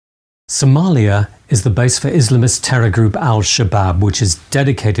Somalia is the base for Islamist terror group Al-Shabaab, which is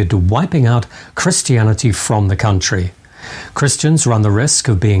dedicated to wiping out Christianity from the country. Christians run the risk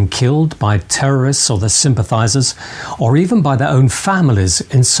of being killed by terrorists or their sympathizers, or even by their own families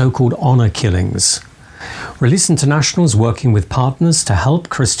in so-called honor killings. Release International is working with partners to help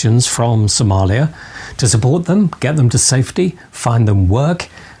Christians from Somalia, to support them, get them to safety, find them work,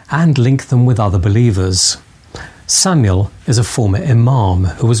 and link them with other believers. Samuel is a former imam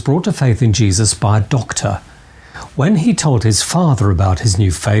who was brought to faith in Jesus by a doctor. When he told his father about his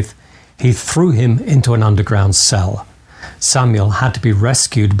new faith, he threw him into an underground cell. Samuel had to be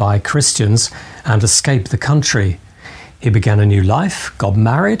rescued by Christians and escape the country. He began a new life, got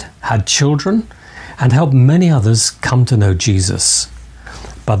married, had children, and helped many others come to know Jesus.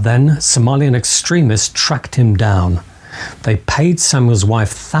 But then Somalian extremists tracked him down. They paid Samuel's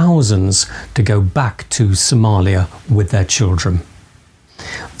wife thousands to go back to Somalia with their children.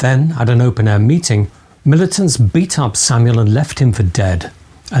 Then, at an open-air meeting, militants beat up Samuel and left him for dead.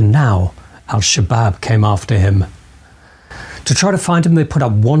 And now, Al-Shabaab came after him. To try to find him, they put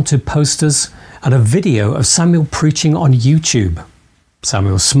up wanted posters and a video of Samuel preaching on YouTube.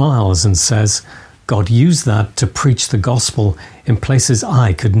 Samuel smiles and says, "God used that to preach the gospel in places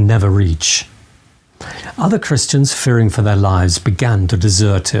I could never reach." Other Christians, fearing for their lives, began to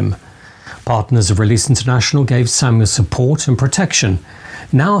desert him. Partners of Release International gave Samuel support and protection.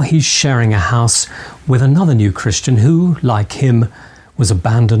 Now he's sharing a house with another new Christian who, like him, was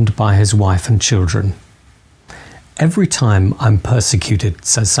abandoned by his wife and children. "Every time I'm persecuted,"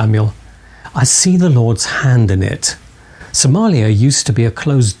 says Samuel, "I see the Lord's hand in it. Somalia used to be a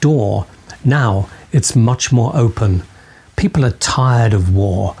closed door. Now it's much more open. People are tired of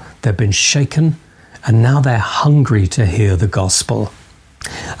war. They've been shaken, and now they're hungry to hear the gospel."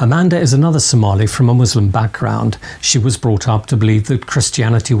 Amanda is another Somali from a Muslim background. She was brought up to believe that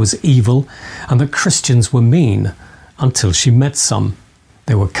Christianity was evil and that Christians were mean, until she met some.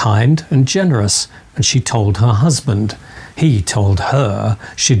 They were kind and generous, and she told her husband. He told her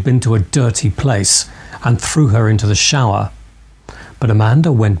she'd been to a dirty place and threw her into the shower. But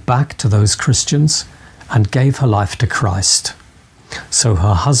Amanda went back to those Christians and gave her life to Christ. So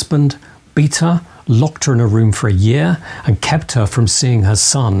her husband beat her, locked her in a room for a year, and kept her from seeing her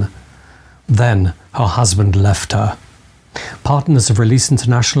son. Then her husband left her. Partners of Release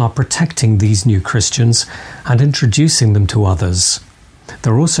International are protecting these new Christians and introducing them to others.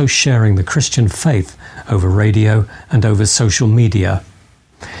 They're also sharing the Christian faith over radio and over social media.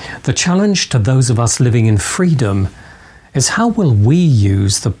 The challenge to those of us living in freedom is, how will we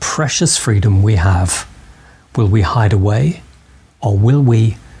use the precious freedom we have? Will we hide away, or will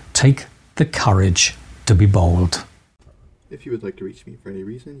we take the courage to be bold? If you would like to reach me for any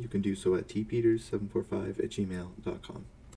reason, you can do so at tpeters745@gmail.com.